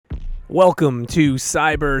Welcome to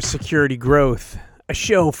Cybersecurity Growth, a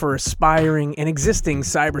show for aspiring and existing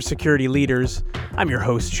cybersecurity leaders. I'm your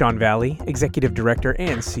host, Sean Valley, Executive Director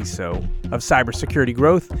and CISO of Cybersecurity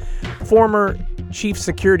Growth, former Chief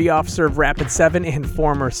Security Officer of Rapid7 and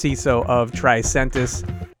former CISO of Tricentis.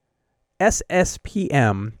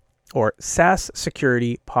 SSPM, or SaaS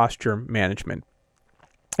Security Posture Management.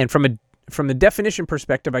 And from the definition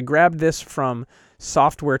perspective, I grabbed this from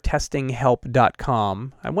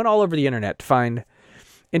softwaretestinghelp.com. I went all over the internet to find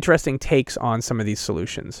interesting takes on some of these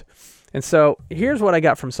solutions. And so here's what I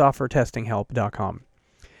got from softwaretestinghelp.com.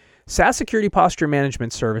 SaaS Security Posture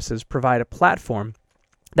Management services provide a platform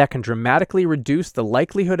that can dramatically reduce the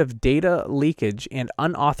likelihood of data leakage and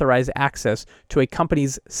unauthorized access to a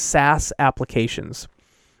company's SaaS applications.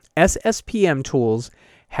 SSPM tools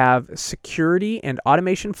have security and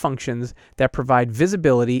automation functions that provide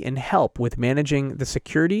visibility and help with managing the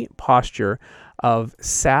security posture of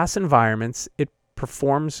SaaS environments. It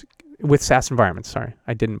performs with SaaS environments. Sorry,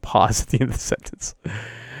 I didn't pause at the end of the sentence.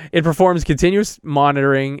 It performs continuous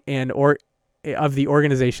monitoring of the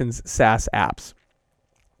organization's SaaS apps.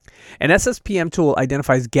 An SSPM tool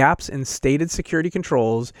identifies gaps in stated security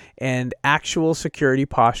controls and actual security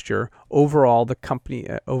posture overall the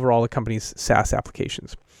company's SaaS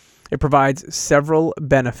applications. It provides several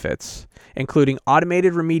benefits, including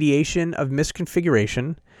automated remediation of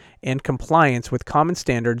misconfiguration and compliance with common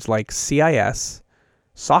standards like CIS,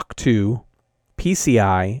 SOC 2,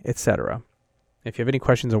 PCI, etc. If you have any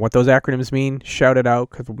questions on what those acronyms mean, shout it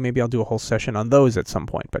out, because maybe I'll do a whole session on those at some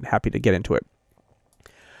point, but happy to get into it.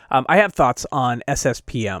 I have thoughts on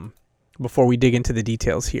SSPM before we dig into the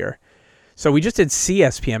details here. So we just did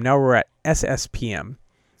CSPM. Now we're at SSPM.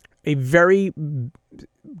 A very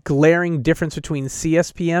glaring difference between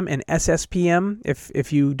CSPM and SSPM,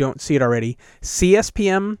 if you don't see it already.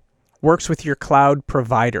 CSPM works with your cloud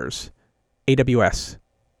providers, AWS,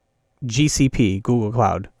 GCP, Google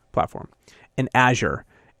Cloud Platform, and Azure,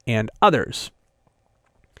 and others.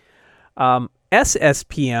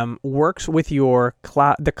 SSPM works with your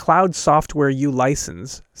the cloud software you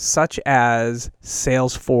license, such as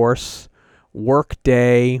Salesforce,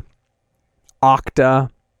 Workday, Okta.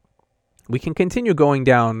 We can continue going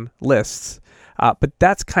down lists, but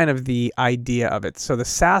that's kind of the idea of it. So the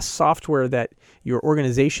SaaS software that your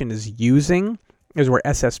organization is using is where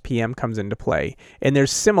SSPM comes into play. And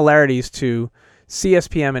there's similarities to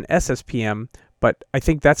CSPM and SSPM, but I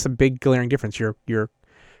think that's a big glaring difference. Your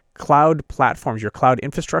cloud platforms, your cloud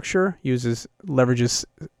infrastructure leverages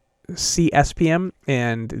CSPM,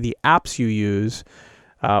 and the apps you use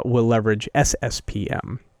will leverage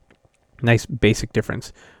SSPM. Nice basic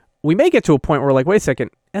difference. We may get to a point where we're like, wait a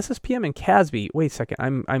second, SSPM and CASB, wait a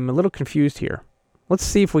second, I'm a little confused here. Let's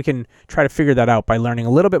see if we can try to figure that out by learning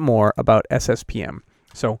a little bit more about SSPM.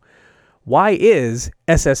 So why is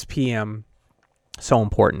SSPM so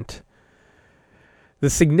important? The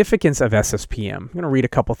significance of SSPM. I'm going to read a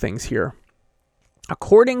couple things here.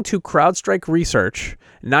 According to CrowdStrike research,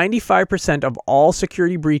 95% of all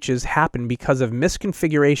security breaches happen because of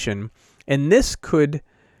misconfiguration, and this could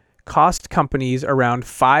cost companies around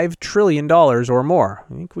 $5 trillion or more.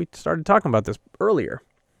 I think we started talking about this earlier.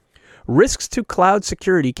 Risks to cloud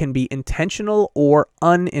security can be intentional or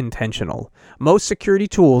unintentional. Most security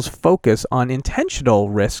tools focus on intentional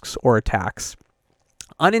risks or attacks.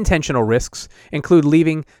 Unintentional risks include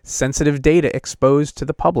leaving sensitive data exposed to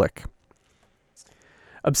the public.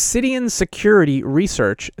 Obsidian Security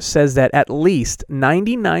Research says that at least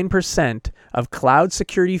 99% of cloud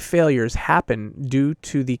security failures happen due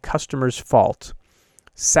to the customer's fault.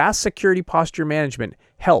 SaaS Security Posture Management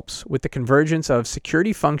helps with the convergence of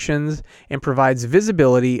security functions and provides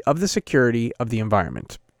visibility of the security of the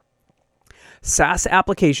environment. SaaS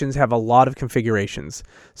applications have a lot of configurations,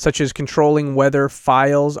 such as controlling whether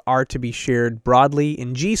files are to be shared broadly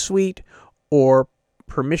in G Suite or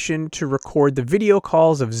permission to record the video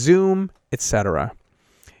calls of Zoom, etc.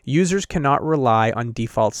 Users cannot rely on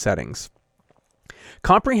default settings.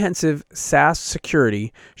 Comprehensive SaaS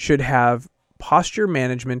security should have posture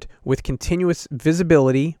management with continuous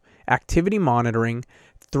visibility, activity monitoring,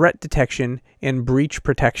 threat detection, and breach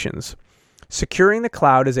protections. Securing the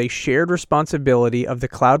cloud is a shared responsibility of the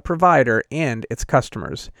cloud provider and its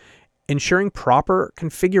customers. Ensuring proper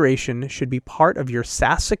configuration should be part of your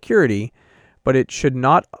SaaS security, but it should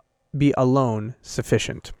not be alone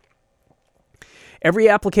sufficient. Every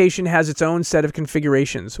application has its own set of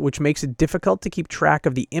configurations, which makes it difficult to keep track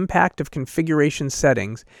of the impact of configuration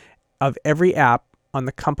settings of every app on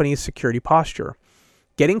the company's security posture.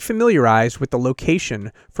 Getting familiarized with the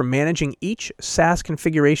location for managing each SaaS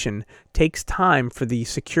configuration takes time for the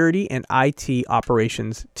security and IT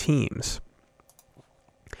operations teams.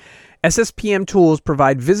 SSPM tools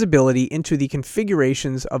provide visibility into the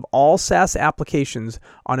configurations of all SaaS applications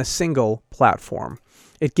on a single platform.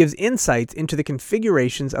 It gives insights into the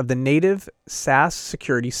configurations of the native SaaS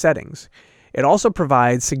security settings. It also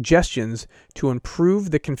provides suggestions to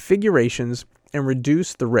improve the configurations and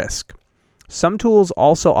reduce the risk. Some tools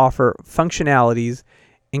also offer functionalities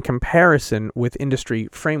in comparison with industry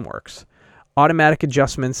frameworks, automatic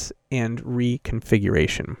adjustments, and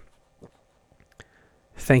reconfiguration.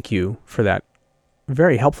 Thank you for that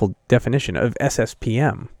very helpful definition of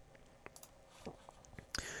SSPM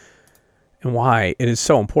and why it is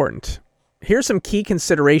so important. Here's some key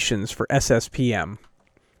considerations for SSPM.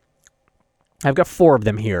 I've got 4 of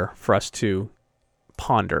them here for us to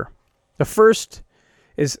ponder. The first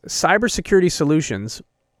is cybersecurity solutions.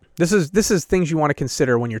 This is things you want to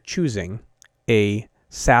consider when you're choosing a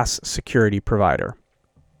SaaS security provider.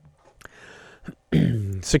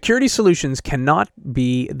 Security solutions cannot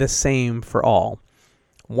be the same for all.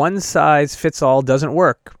 One size fits all doesn't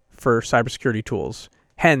work for cybersecurity tools.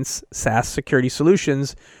 Hence, SaaS security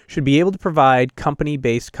solutions should be able to provide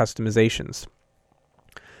company-based customizations.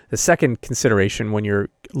 The second consideration when you're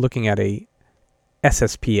looking at a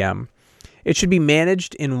SSPM, it should be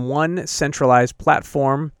managed in one centralized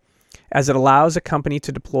platform, as it allows a company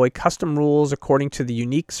to deploy custom rules according to the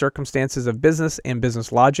unique circumstances of business and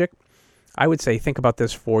business logic. I would say think about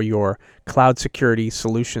this for your cloud security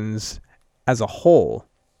solutions as a whole.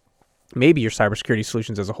 Maybe your cybersecurity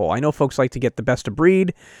solutions as a whole. I know folks like to get the best of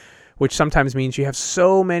breed, which sometimes means you have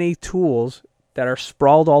so many tools that are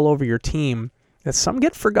sprawled all over your team that some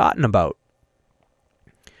get forgotten about.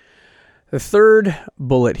 The third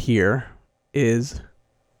bullet here is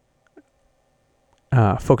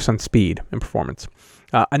focus on speed and performance.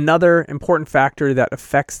 Another important factor that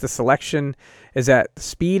affects the selection is that the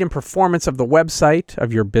speed and performance of the website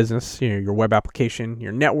of your business, your web application,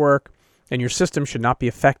 your network, and your system should not be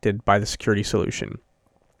affected by the security solution.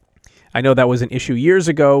 I know that was an issue years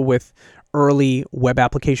ago with early web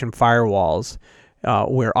application firewalls,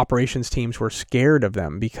 where operations teams were scared of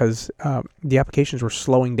them because the applications were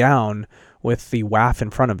slowing down with the WAF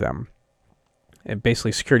in front of them. And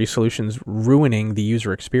basically security solutions ruining the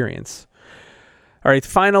user experience. All right,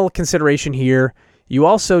 final consideration here. You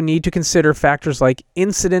also need to consider factors like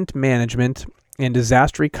incident management and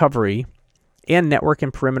disaster recovery and network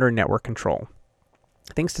and perimeter network control.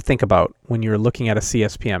 Things to think about when you're looking at a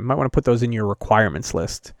CSPM. You might want to put those in your requirements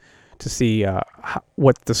list to see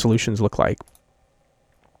what the solutions look like.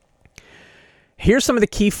 Here's some of the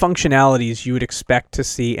key functionalities you would expect to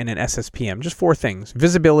see in an SSPM. Just 4 things: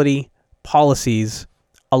 visibility, policies,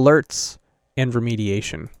 alerts, and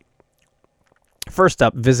remediation. First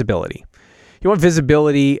up, visibility. You want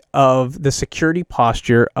visibility of the security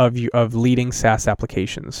posture of leading SaaS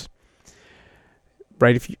applications.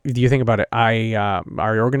 Right? If you think about it,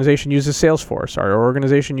 our organization uses Salesforce. Our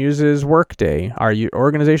organization uses Workday. Our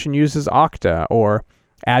organization uses Okta or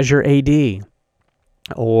Azure AD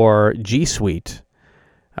or G Suite.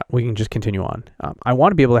 We can just continue on. I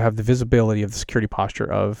want to be able to have the visibility of the security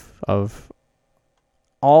posture of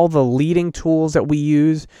all the leading tools that we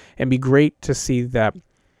use, and be great to see that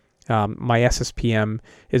my SSPM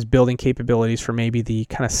is building capabilities for maybe the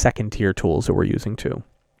kind of second tier tools that we're using too.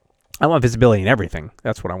 I want visibility in everything.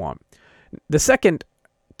 That's what I want. The second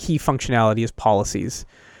key functionality is policies.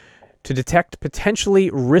 To detect potentially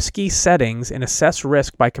risky settings and assess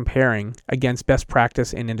risk by comparing against best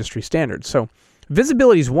practice and industry standards. So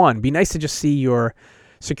visibility is one. Be nice to just see your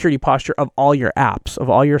security posture of all your apps, of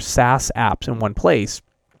all your SaaS apps in one place.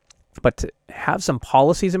 But to have some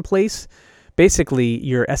policies in place, basically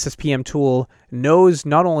your SSPM tool knows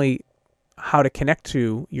not only how to connect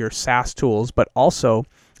to your SaaS tools, but also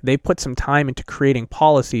they put some time into creating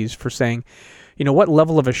policies for saying, what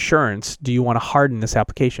level of assurance do you want to harden this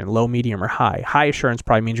application, low, medium, or high? High assurance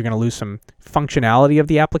probably means you're going to lose some functionality of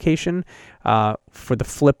the application for the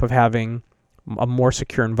flip of having a more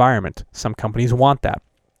secure environment. Some companies want that.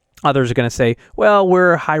 Others are going to say, well,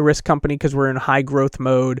 we're a high-risk company because we're in high-growth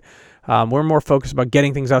mode. We're more focused about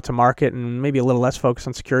getting things out to market and maybe a little less focused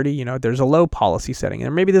on security. There's a low policy setting,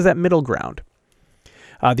 and maybe there's that middle ground.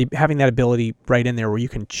 Having that ability right in there where you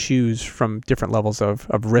can choose from different levels of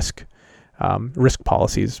risk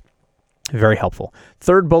policies, very helpful.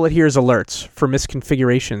 Third bullet here is alerts for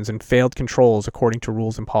misconfigurations and failed controls according to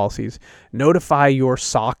rules and policies. Notify your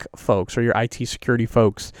SOC folks or your IT security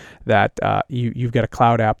folks that you've got a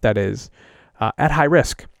cloud app that is at high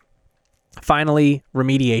risk. Finally,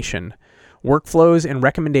 remediation. workflows and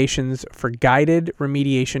recommendations for guided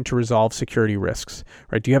remediation to resolve security risks.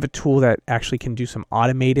 Right? Do you have a tool that actually can do some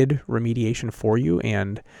automated remediation for you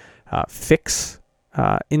and fix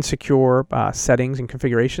insecure settings and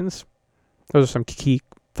configurations? Those are some key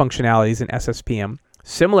functionalities in SSPM,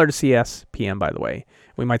 similar to CSPM, by the way.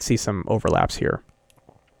 We might see some overlaps here.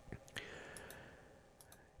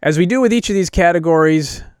 As we do with each of these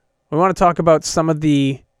categories, we want to talk about some of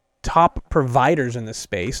the top providers in this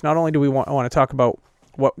space. Not only do we want to talk about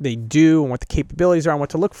what they do and what the capabilities are and what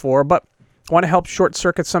to look for, but I want to help short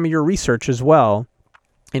circuit some of your research as well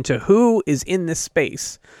into who is in this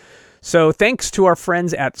space. So thanks to our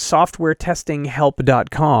friends at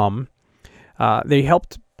softwaretestinghelp.com, they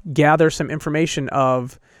helped gather some information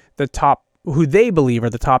of the top, who they believe are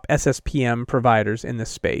the top SSPM providers in this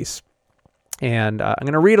space. And I'm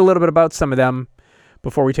going to read a little bit about some of them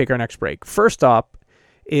before we take our next break. First up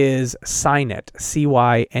is Cynet,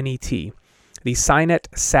 C-Y-N-E-T, the Cynet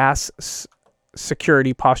SaaS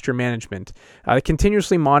Security Posture Management. It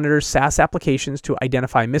continuously monitors SaaS applications to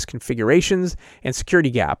identify misconfigurations and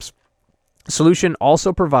security gaps. The solution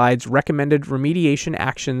also provides recommended remediation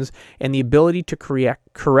actions and the ability to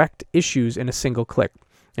correct issues in a single click.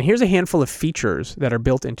 And here's a handful of features that are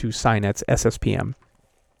built into Cynet's SSPM.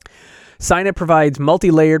 Cynet provides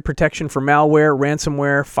multi-layered protection for malware,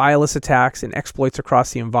 ransomware, fileless attacks, and exploits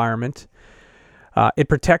across the environment. It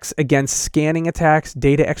protects against scanning attacks,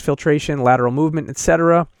 data exfiltration, lateral movement,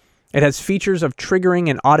 etc. It has features of triggering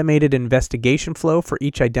an automated investigation flow for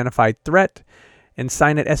each identified threat. And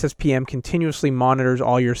Cynet SSPM continuously monitors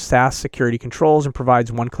all your SaaS security controls and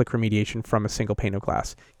provides one-click remediation from a single pane of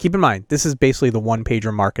glass. Keep in mind, this is basically the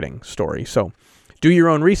one-pager marketing story. So do your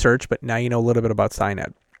own research, but now you know a little bit about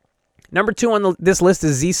Cynet. Number 2 on this list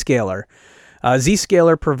is Zscaler.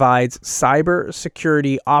 Zscaler provides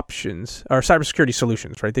cybersecurity options, or cybersecurity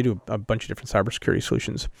solutions, right? They do a bunch of different cybersecurity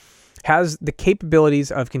solutions. Has the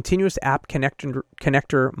capabilities of continuous app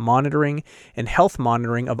connector monitoring and health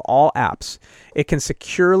monitoring of all apps. It can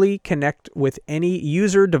securely connect with any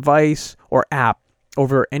user, device, or app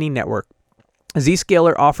over any network.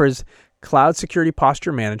 Zscaler offers cloud security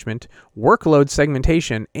posture management, workload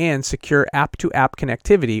segmentation, and secure app-to-app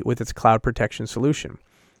connectivity with its cloud protection solution.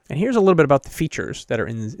 And here's a little bit about the features that are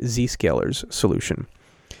in Zscaler's solution.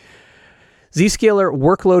 Zscaler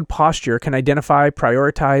Workload Posture can identify,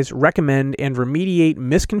 prioritize, recommend, and remediate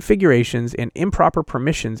misconfigurations and improper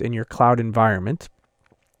permissions in your cloud environment.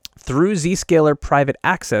 Through Zscaler Private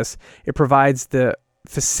Access, it provides the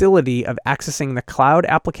facility of accessing the cloud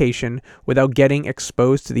application without getting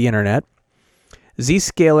exposed to the internet.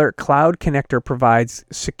 Zscaler Cloud Connector provides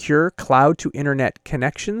secure cloud-to-internet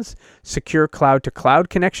connections, secure cloud-to-cloud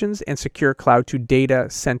connections, and secure cloud-to-data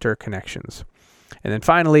center connections. And then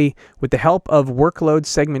finally, with the help of workload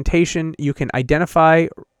segmentation, you can identify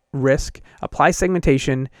risk, apply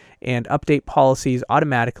segmentation, and update policies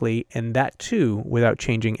automatically, and that too without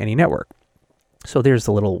changing any network. So there's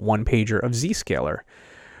the little one-pager of Zscaler.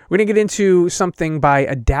 We're going to get into something by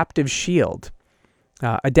Adaptive Shield.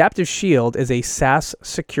 Adaptive Shield is a SaaS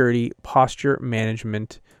security posture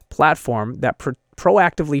management platform that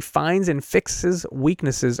proactively finds and fixes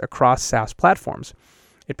weaknesses across SaaS platforms.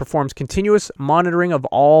 It performs continuous monitoring of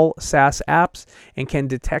all SaaS apps and can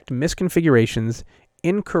detect misconfigurations,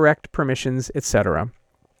 incorrect permissions, etc.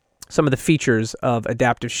 Some of the features of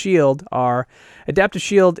Adaptive Shield are Adaptive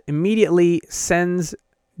Shield immediately sends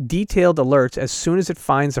detailed alerts as soon as it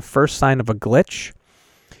finds the first sign of a glitch.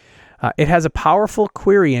 It has a powerful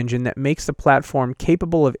query engine that makes the platform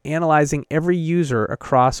capable of analyzing every user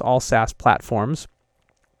across all SaaS platforms.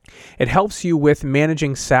 It helps you with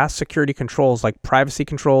managing SaaS security controls like privacy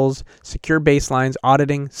controls, secure baselines,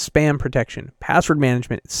 auditing, spam protection, password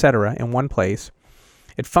management, etc. in one place.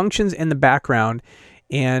 It functions in the background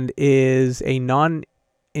and is a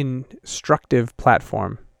non-instructive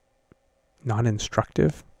platform.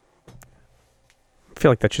 Non-instructive? I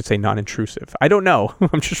feel like that should say non-intrusive. I don't know.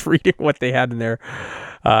 I'm just reading what they had in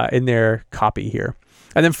their copy here.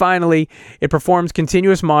 And then finally, it performs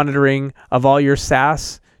continuous monitoring of all your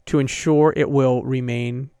SaaS to ensure it will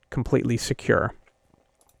remain completely secure.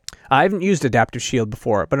 I haven't used Adaptive Shield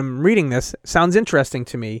before, but I'm reading this. It sounds interesting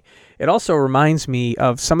to me. It also reminds me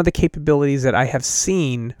of some of the capabilities that I have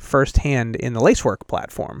seen firsthand in the Lacework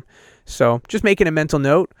platform. So just making a mental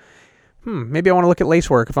note. Maybe I want to look at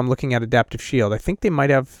Lacework if I'm looking at Adaptive Shield. I think they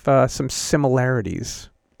might have some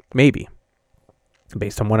similarities, maybe,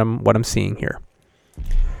 based on what I'm seeing here.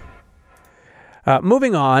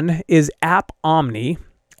 Moving on is App Omni.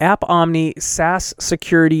 App Omni SaaS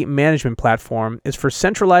Security Management Platform is for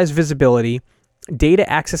centralized visibility, data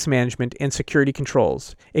access management, and security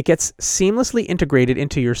controls. It gets seamlessly integrated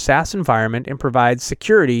into your SaaS environment and provides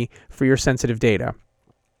security for your sensitive data.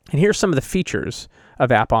 And here's some of the features of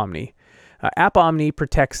AppOmni. AppOmni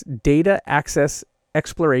protects data access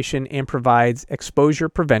exploration and provides exposure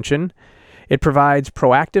prevention. It provides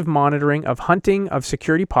proactive monitoring of hunting of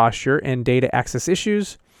security posture and data access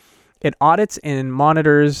issues. It audits and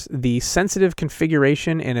monitors the sensitive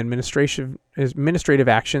configuration and administrative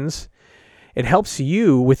actions. It helps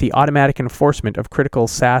you with the automatic enforcement of critical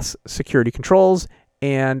SaaS security controls,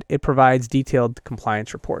 and it provides detailed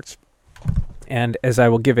compliance reports. And as I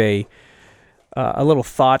will give a little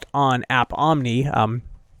thought on AppOmni,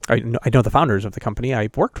 I know the founders of the company. I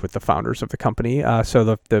worked with the founders of the company. So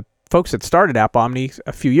the folks that started AppOmni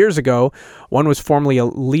a few years ago, one was formerly a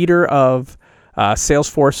leader of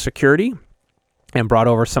Salesforce Security and brought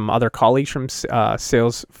over some other colleagues from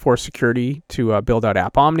Salesforce Security to build out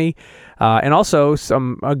AppOmni, and also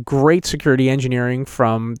some great security engineering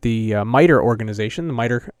from the MITRE organization, the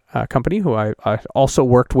MITRE company, who I also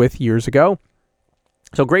worked with years ago.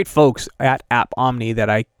 So great folks at AppOmni that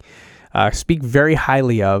I speak very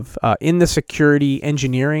highly of in the security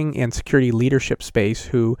engineering and security leadership space,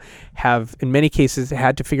 who have, in many cases,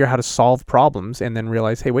 had to figure out how to solve problems and then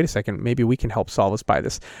realize, hey, wait a second, maybe we can help solve us by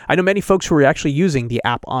this. I know many folks who are actually using the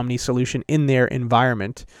AppOmni solution in their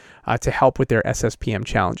environment to help with their SSPM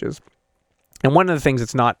challenges. And one of the things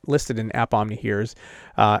that's not listed in AppOmni here is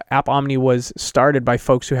AppOmni was started by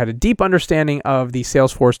folks who had a deep understanding of the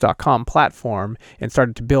Salesforce.com platform and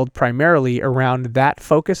started to build primarily around that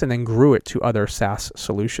focus and then grew it to other SaaS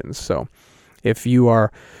solutions. So if you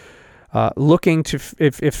are looking to,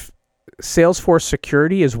 if Salesforce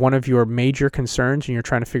security is one of your major concerns and you're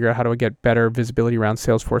trying to figure out how to get better visibility around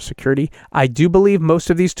Salesforce security, I do believe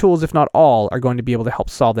most of these tools, if not all, are going to be able to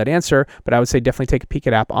help solve that answer. But I would say definitely take a peek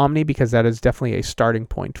at AppOmni, because that is definitely a starting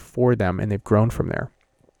point for them, and they've grown from there.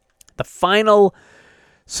 The final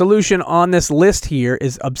solution on this list here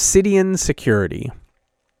is Obsidian Security.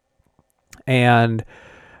 And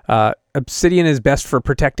Obsidian is best for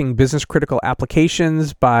protecting business-critical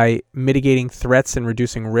applications by mitigating threats and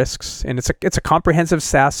reducing risks. And it's a comprehensive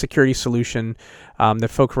SaaS security solution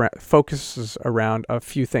that focuses around a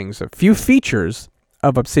few things. A few features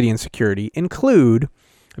of Obsidian Security include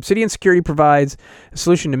Obsidian Security provides a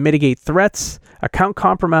solution to mitigate threats, account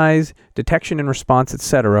compromise, detection and response,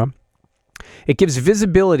 etc. It gives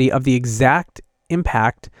visibility of the exact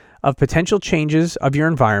impact of potential changes of your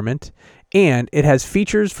environment, and it has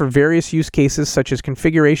features for various use cases such as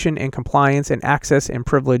configuration and compliance and access and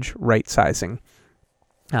privilege right sizing.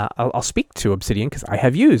 I'll speak to Obsidian because I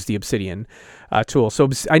have used the Obsidian tool. So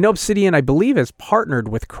I know Obsidian, I believe, has partnered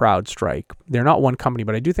with CrowdStrike. They're not one company,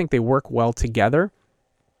 but I do think they work well together.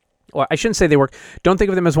 Well, I shouldn't say they work. Don't think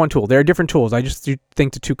of them as one tool. They're different tools. I just do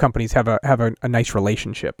think the two companies have a nice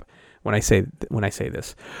relationship. When I say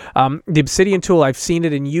this, the Obsidian tool, I've seen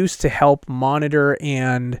it in use to help monitor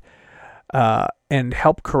and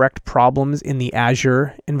help correct problems in the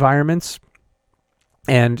Azure environments,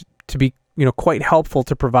 and to be quite helpful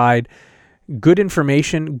to provide good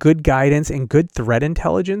information, good guidance, and good threat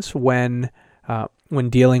intelligence when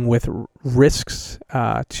dealing with risks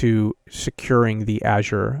to securing the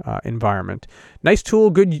Azure environment. Nice tool,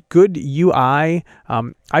 good UI.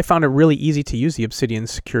 I found it really easy to use the Obsidian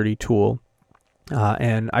security tool.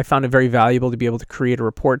 And I found it very valuable to be able to create a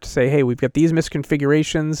report to say, hey, we've got these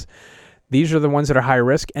misconfigurations. These are the ones that are high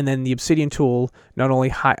risk. And then the Obsidian tool not only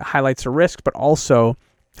highlights the risk, but also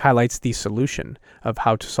highlights the solution of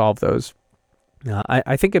how to solve those.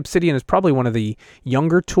 I think Obsidian is probably one of the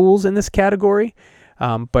younger tools in this category,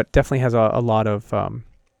 but definitely has a lot of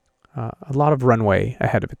runway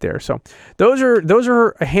ahead of it there. So those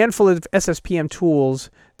are a handful of SSPM tools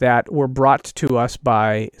that were brought to us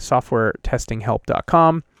by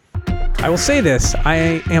softwaretestinghelp.com. I will say this: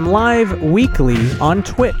 I am live weekly on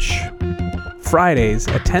Twitch, Fridays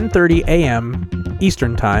at 10:30 a.m.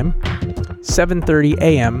 Eastern Time, 7:30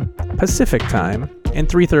 a.m. Pacific Time, and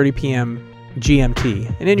 3:30 p.m.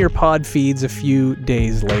 GMT, and in your pod feeds a few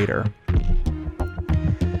days later.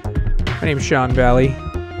 My name is Sean Valley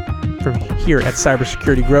from here at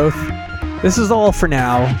Cybersecurity Growth. This is all for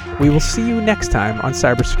now. We will see you next time on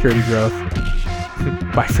Cybersecurity Growth.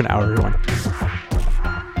 Bye for now, everyone.